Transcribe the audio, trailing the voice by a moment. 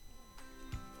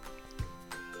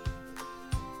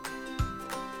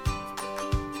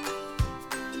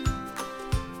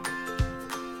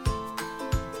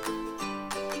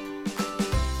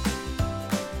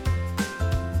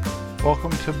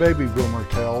Welcome to Baby Boomer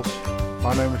Tales.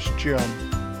 My name is Jim.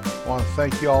 I want to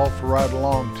thank you all for riding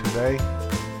along today.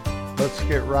 Let's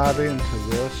get right into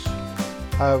this.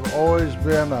 I've always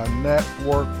been a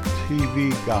network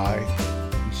TV guy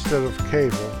instead of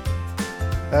cable.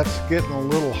 That's getting a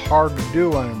little hard to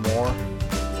do anymore.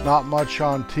 Not much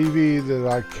on TV that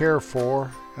I care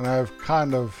for, and I've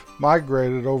kind of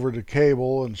migrated over to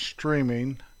cable and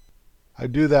streaming. I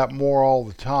do that more all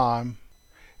the time.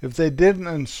 If they didn't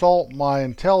insult my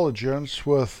intelligence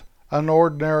with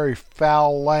unordinary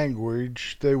foul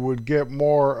language, they would get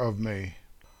more of me.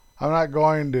 I'm not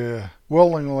going to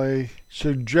willingly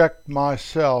subject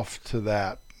myself to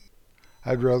that.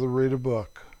 I'd rather read a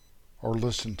book or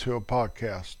listen to a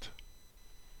podcast.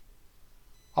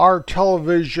 Our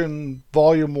Television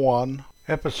Volume 1,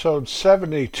 Episode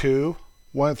 72,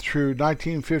 went through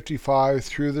 1955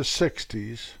 through the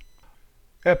 60s.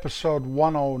 Episode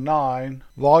 109,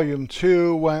 Volume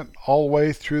 2 went all the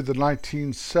way through the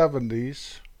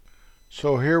 1970s.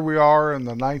 So here we are in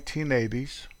the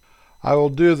 1980s. I will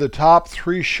do the top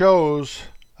 3 shows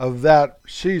of that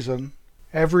season,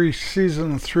 every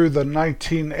season through the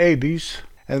 1980s.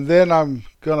 And then I'm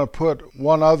going to put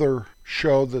one other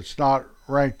show that's not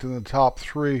ranked in the top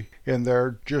 3 in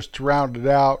there, just to round it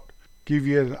out, give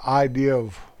you an idea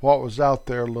of what was out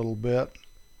there a little bit.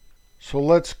 So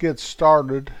let's get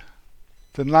started.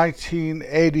 The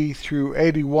 1980 through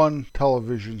 81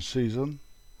 television season.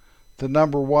 The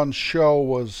number 1 show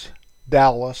was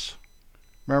Dallas.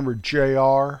 Remember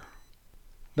JR?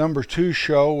 Number 2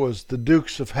 show was The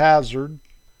Dukes of Hazzard.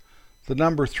 The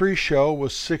number 3 show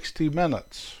was 60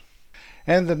 Minutes.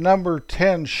 And the number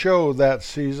 10 show that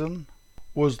season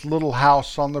was Little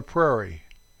House on the Prairie.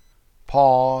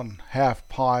 Pa and Half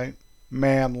Pint,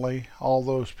 Manly, all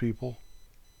those people.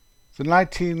 The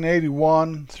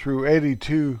 1981 through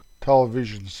 82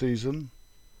 television season.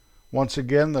 Once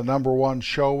again, the number 1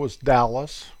 show was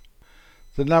Dallas.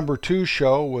 The number 2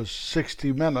 show was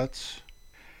 60 Minutes.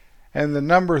 And the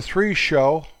number 3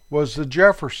 show was The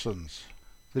Jeffersons.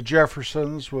 The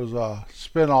Jeffersons was a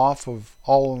spin-off of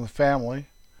All in the Family,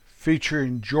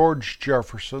 featuring George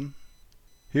Jefferson.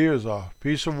 He was a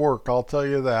piece of work, I'll tell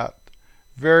you that.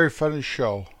 Very funny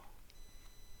show.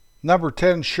 Number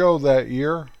 10 show that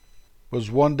year was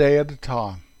One Day at a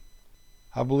Time.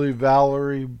 I believe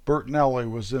Valerie Bertinelli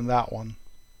was in that one.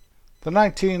 The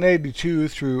 1982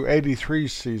 through 83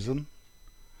 season.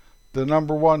 The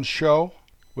number 1 show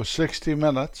was 60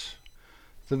 Minutes.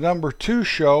 The number 2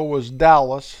 show was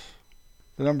Dallas.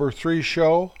 The number 3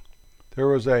 show, there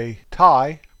was a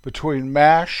tie between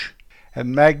MASH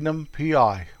and Magnum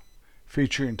P.I.,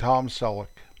 featuring Tom Selleck.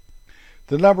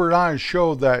 The number 9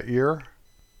 show that year,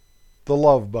 The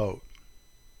Love Boat.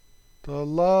 The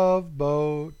Love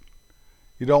Boat.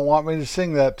 You don't want me to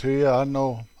sing that to you, I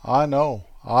know.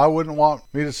 I wouldn't want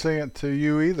me to sing it to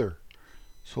you either.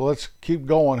 So let's keep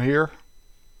going here.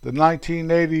 The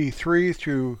 1983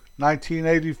 through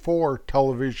 1984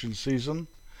 television season.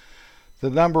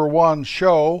 The number 1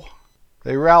 show,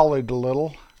 they rallied a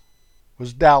little,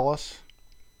 was Dallas.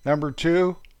 Number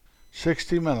 2,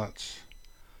 60 Minutes.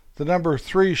 The number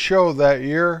 3 show that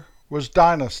year was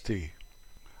Dynasty.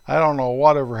 I don't know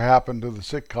whatever happened to the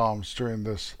sitcoms during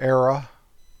this era.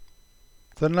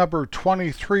 The number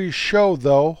 23 show,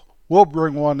 though, we'll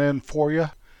bring one in for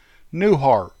you,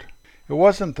 Newhart. It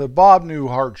wasn't the Bob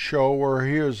Newhart show where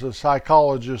he was a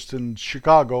psychologist in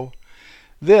Chicago.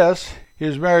 This, he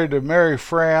was married to Mary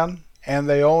Fran, and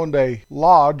they owned a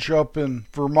lodge up in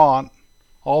Vermont.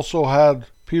 Also had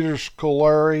Peter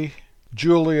Scolari,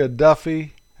 Julia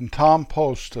Duffy, and Tom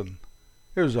Poston.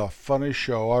 It was a funny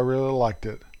show. I really liked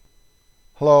it.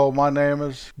 Hello, my name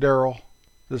is Daryl.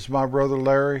 This is my brother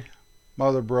Larry, my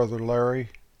other brother Larry.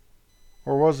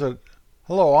 Or was it,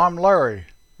 hello, I'm Larry.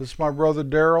 This is my brother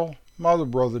Daryl, my other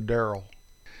brother Daryl.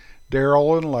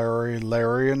 Daryl and Larry,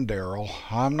 Larry and Daryl.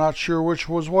 I'm not sure which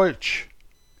was which.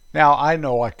 Now, I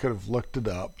know I could have looked it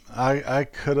up. I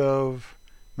could have,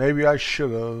 maybe I should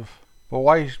have. But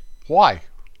why?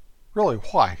 Really,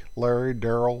 why? Larry,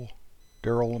 Daryl,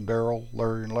 Daryl and Daryl,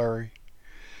 Larry and Larry.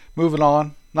 Moving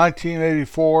on.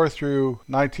 1984 through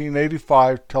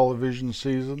 1985 television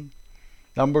season.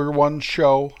 Number 1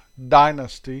 show,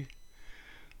 Dynasty.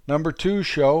 Number 2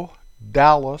 show,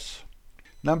 Dallas.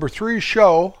 Number 3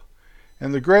 show,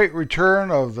 and the great return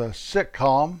of the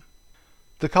sitcom,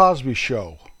 The Cosby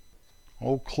Show.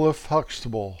 Old Cliff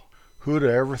Huxtable, who'd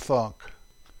ever thunk.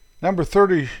 Number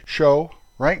 30 show,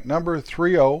 ranked number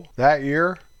 30 that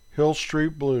year, Hill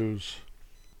Street Blues.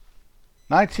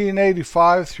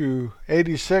 1985 through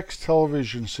 86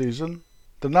 television season,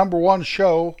 the number 1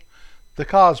 show, The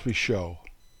Cosby Show.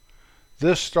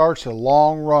 This starts a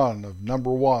long run of number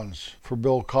ones for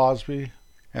Bill Cosby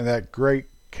and that great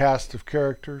cast of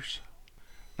characters.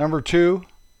 Number 2,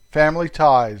 Family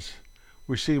Ties.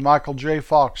 We see Michael J.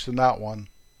 Fox in that one.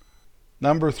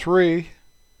 Number 3,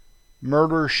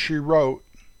 Murder, She Wrote.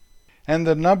 And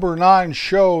the number 9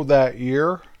 show that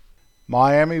year,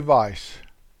 Miami Vice.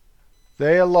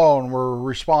 They alone were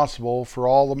responsible for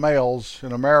all the males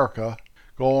in America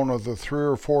going with a 3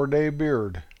 or 4 day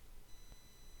beard.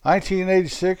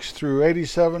 1986 through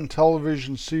 87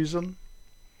 television season.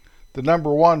 The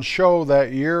number 1 show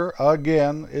that year,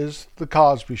 again, is The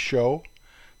Cosby Show.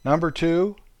 Number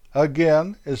 2,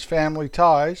 again, is Family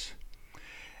Ties.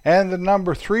 And the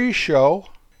number 3 show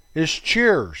is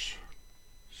Cheers.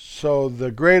 So the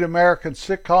great American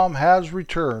sitcom has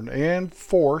returned in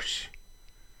force.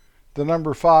 The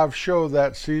number 5 show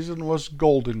that season was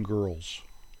Golden Girls.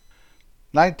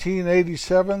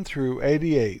 1987 through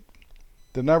 88.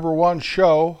 The number 1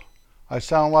 show, I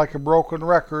sound like a broken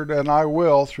record, and I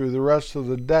will through the rest of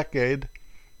the decade,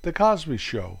 The Cosby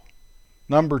Show.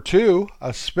 Number 2,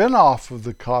 a spin-off of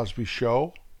The Cosby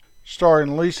Show,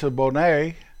 starring Lisa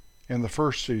Bonet in the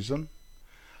first season,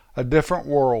 A Different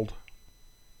World.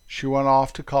 She went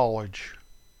off to college.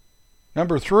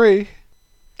 Number 3,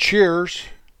 Cheers,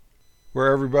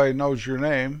 where everybody knows your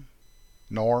name,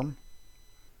 Norm.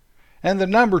 And the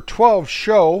number 12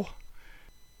 show,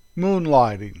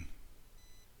 Moonlighting.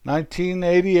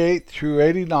 1988 through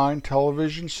 89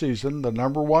 television season. The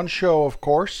number 1 show, of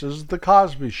course, is The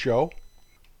Cosby Show.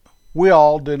 We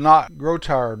all did not grow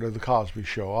tired of The Cosby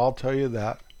Show, I'll tell you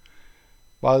that.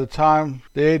 By the time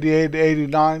the 88 to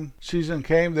 89 season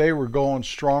came, they were going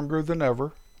stronger than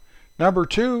ever. Number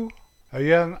 2, a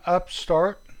young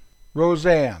upstart,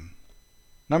 Roseanne.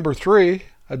 Number 3,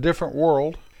 A Different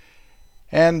World.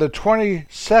 And the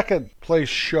 22nd place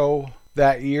show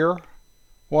that year,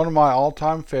 one of my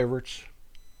all-time favorites,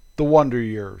 The Wonder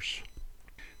Years.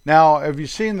 Now, have you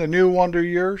seen the new Wonder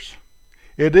Years?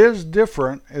 It is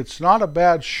different. It's not a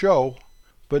bad show,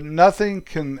 but nothing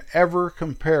can ever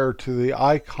compare to the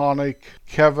iconic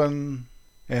Kevin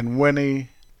and Winnie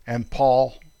and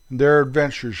Paul and their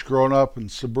adventures growing up in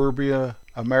suburbia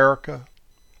America.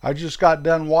 I just got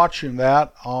done watching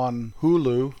that on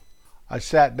Hulu. I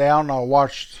sat down, I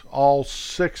watched all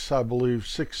 6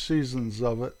 seasons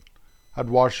of it. I'd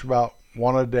watch about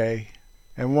one a day.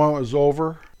 And when it was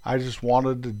over, I just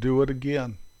wanted to do it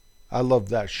again. I loved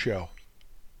that show.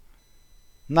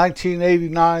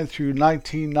 1989 through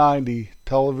 1990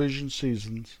 television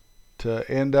seasons to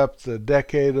end up the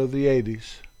decade of the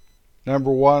 80s.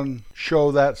 Number 1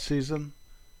 show that season,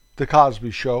 The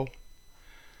Cosby Show.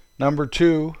 Number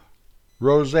 2,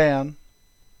 Roseanne.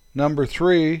 Number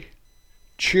 3,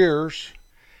 Cheers.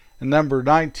 And number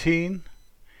 19,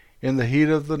 In the Heat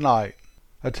of the Night,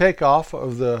 a takeoff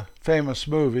of the famous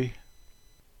movie.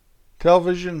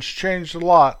 Television's changed a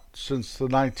lot since the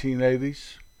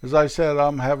 1980s. As I said,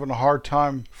 I'm having a hard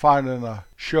time finding a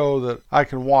show that I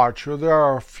can watch. Well, there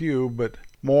are a few, but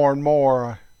more and more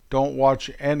I don't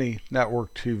watch any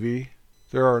network TV.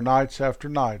 There are nights after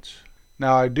nights.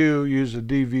 Now I do use a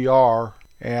DVR,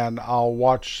 and I'll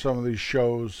watch some of these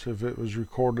shows. If it was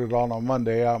recorded on a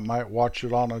Monday, I might watch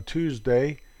it on a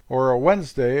Tuesday or a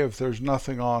Wednesday if there's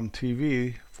nothing on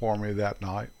TV for me that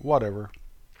night. Whatever.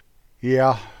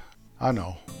 Yeah, I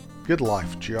know. Good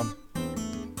life, Jim.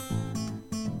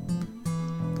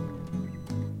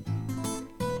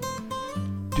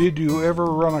 Did you ever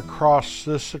run across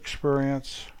this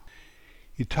experience?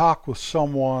 You talk with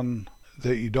someone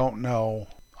that you don't know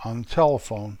on the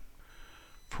telephone.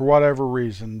 For whatever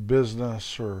reason,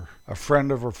 business or a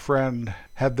friend of a friend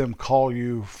had them call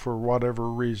you for whatever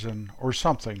reason or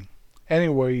something.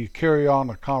 Anyway, you carry on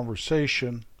a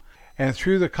conversation, and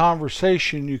through the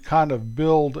conversation you kind of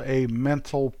build a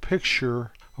mental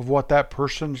picture of what that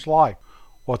person's like,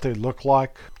 what they look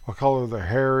like, what color their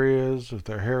hair is, if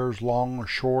their hair is long or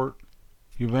short.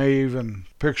 You may even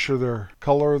picture the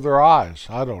color of their eyes,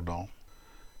 I don't know.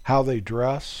 How they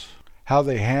dress, how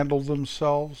they handle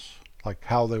themselves, like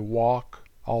how they walk,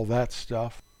 all that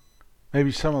stuff.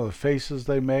 Maybe some of the faces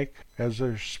they make as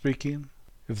they're speaking.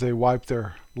 If they wipe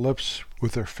their lips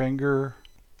with their finger,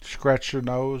 scratch their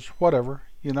nose, whatever,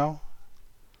 you know.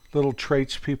 Little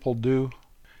traits people do.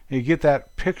 And you get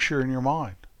that picture in your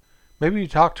mind. Maybe you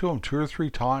talk to them 2 or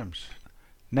 3 times.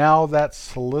 Now that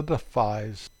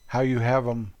solidifies how you have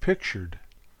them pictured.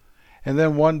 And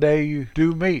then one day you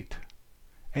do meet,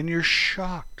 and you're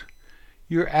shocked.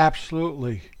 You're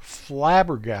absolutely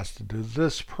flabbergasted that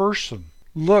this person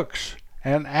looks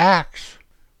and acts,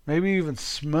 maybe even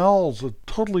smells a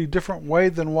totally different way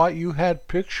than what you had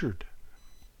pictured.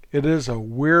 it is a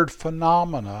weird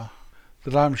phenomena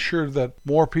that I'm sure that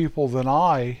more people than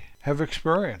I have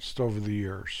experienced over the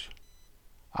years.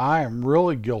 I am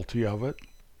really guilty of it.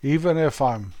 Even if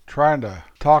I'm trying to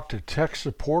talk to tech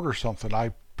support or something,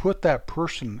 I put that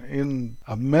person in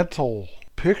a mental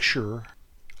picture.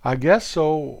 I guess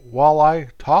so while I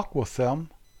talk with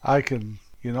them, I can,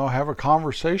 have a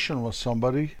conversation with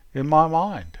somebody in my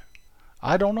mind.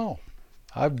 I don't know.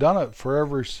 I've done it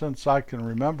forever since I can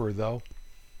remember, though.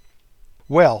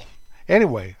 Well,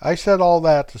 anyway, I said all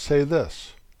that to say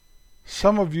this.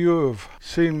 Some of you have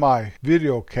seen my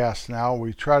video cast now.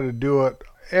 We try to do it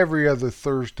every other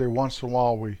Thursday. Once in a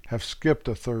while we have skipped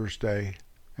a Thursday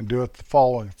and do it the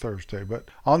following Thursday. But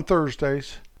on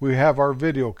Thursdays we have our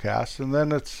video cast, and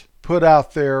then it's put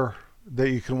out there that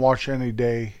you can watch any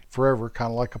day forever,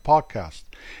 kind of like a podcast.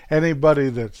 Anybody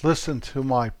that's listened to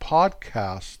my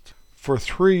podcast for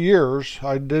 3 years,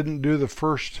 I didn't do the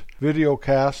first video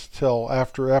cast till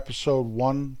after episode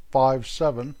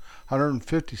 157,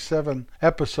 157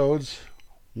 episodes,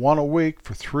 one a week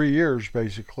for 3 years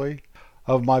basically,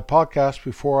 of my podcast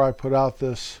before I put out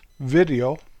this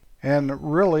video.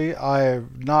 And really, I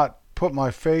have not put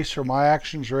my face or my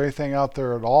actions or anything out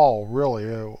there at all, really.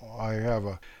 I have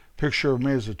a picture of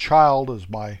me as a child as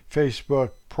my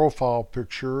Facebook profile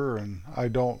picture, and I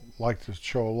don't like to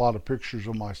show a lot of pictures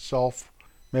of myself.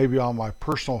 Maybe on my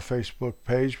personal Facebook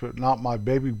page, but not my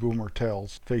Baby Boomer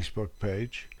Tales Facebook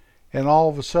page. And all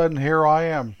of a sudden, here I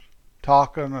am,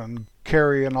 talking and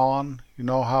carrying on, you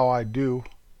know how I do.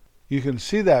 You can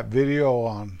see that video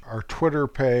on our Twitter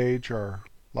page, or,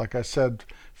 like I said,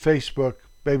 Facebook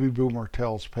Baby Boomer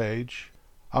Tales page,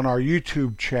 on our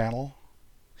YouTube channel.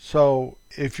 So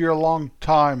if you're a long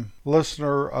time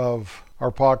listener of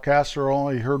our podcasts or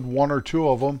only heard one or two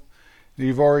of them,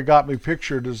 you've already got me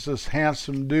pictured as this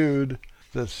handsome dude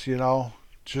that's,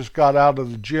 just got out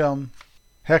of the gym.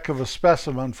 Heck of a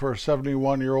specimen for a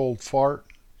 71-year-old fart.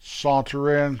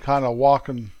 Saunter in, kind of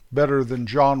walking better than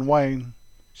John Wayne.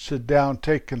 Sit down,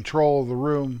 take control of the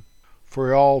room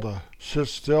for y'all to sit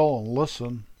still and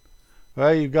listen.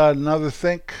 Well, you got another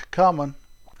think coming.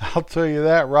 I'll tell you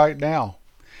that right now.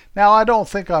 Now, I don't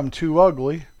think I'm too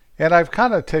ugly, and I've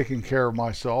kind of taken care of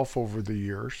myself over the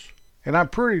years. And I'm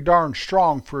pretty darn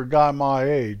strong for a guy my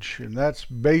age, and that's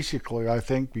basically, I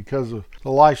think, because of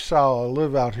the lifestyle I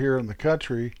live out here in the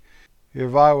country.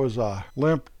 If I was a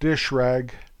limp dish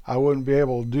rag, I wouldn't be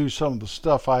able to do some of the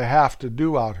stuff I have to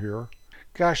do out here.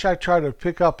 Gosh, I tried to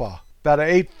pick up about an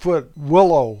 8-foot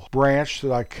willow branch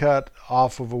that I cut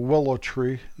off of a willow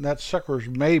tree, and that sucker's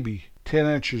maybe 10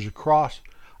 inches across.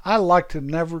 I like to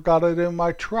never got it in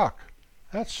my truck.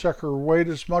 That sucker weighed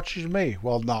as much as me.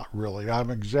 Well, not really. I'm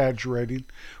exaggerating,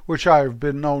 which I've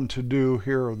been known to do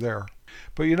here or there.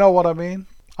 But you know what I mean?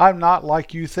 I'm not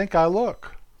like you think I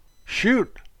look.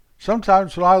 Shoot,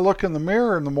 sometimes when I look in the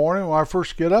mirror in the morning when I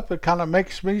first get up, it kind of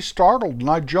makes me startled and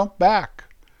I jump back.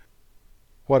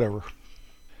 Whatever.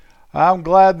 I'm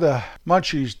glad the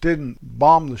Munchies didn't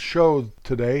bomb the show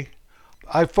today.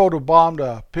 I photobombed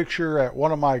a picture at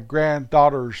one of my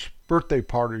granddaughter's birthday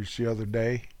parties the other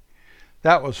day.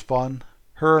 That was fun.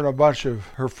 Her and a bunch of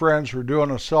her friends were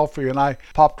doing a selfie, and I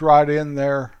popped right in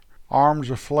there, arms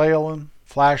a flailing,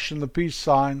 flashing the peace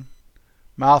sign,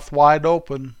 mouth wide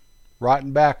open, right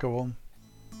in back of them.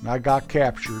 And I got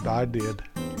captured. I did.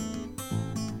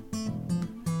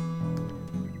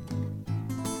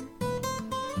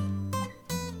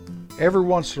 Every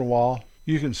once in a while,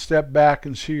 you can step back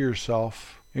and see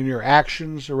yourself in your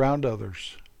actions around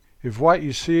others. If what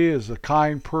you see is a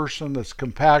kind person that's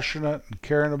compassionate and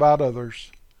caring about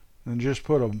others, then just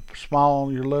put a smile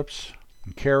on your lips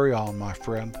and carry on, my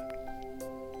friend.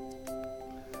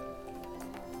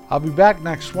 I'll be back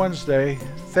next Wednesday.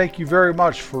 Thank you very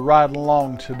much for riding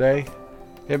along today.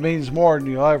 It means more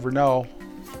than you'll ever know.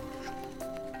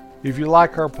 If you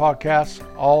like our podcast,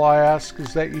 all I ask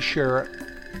is that you share it.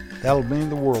 That'll mean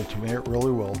the world to me. It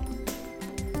really will.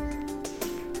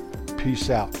 Peace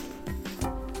out.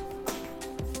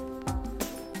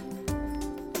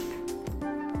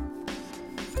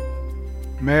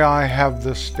 May I have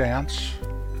this dance?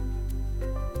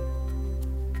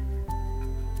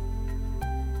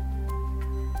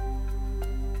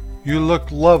 You look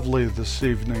lovely this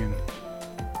evening.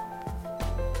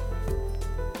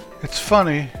 It's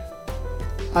funny,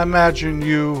 I imagine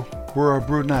you were a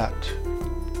brunette.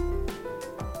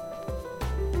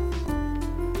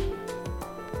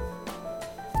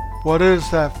 What is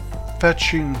that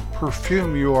fetching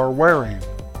perfume you are wearing?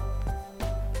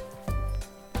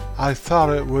 I thought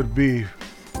it would be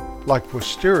like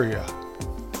wisteria.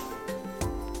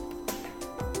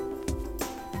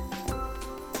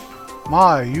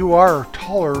 My, you are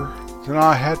taller than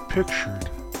I had pictured.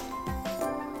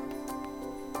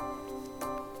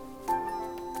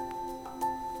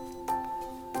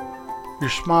 Your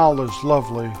smile is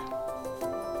lovely,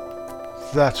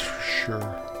 that's for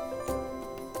sure.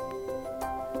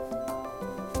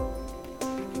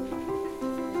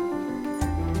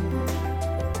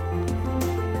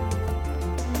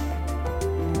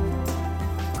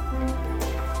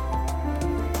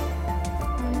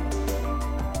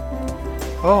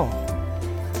 Oh,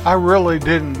 I really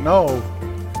didn't know.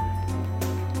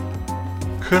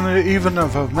 Couldn't even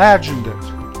have imagined it.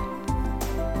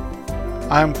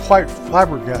 I am quite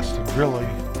flabbergasted, really,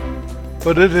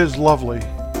 but it is lovely.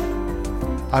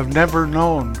 I've never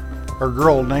known a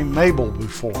girl named Mabel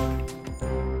before.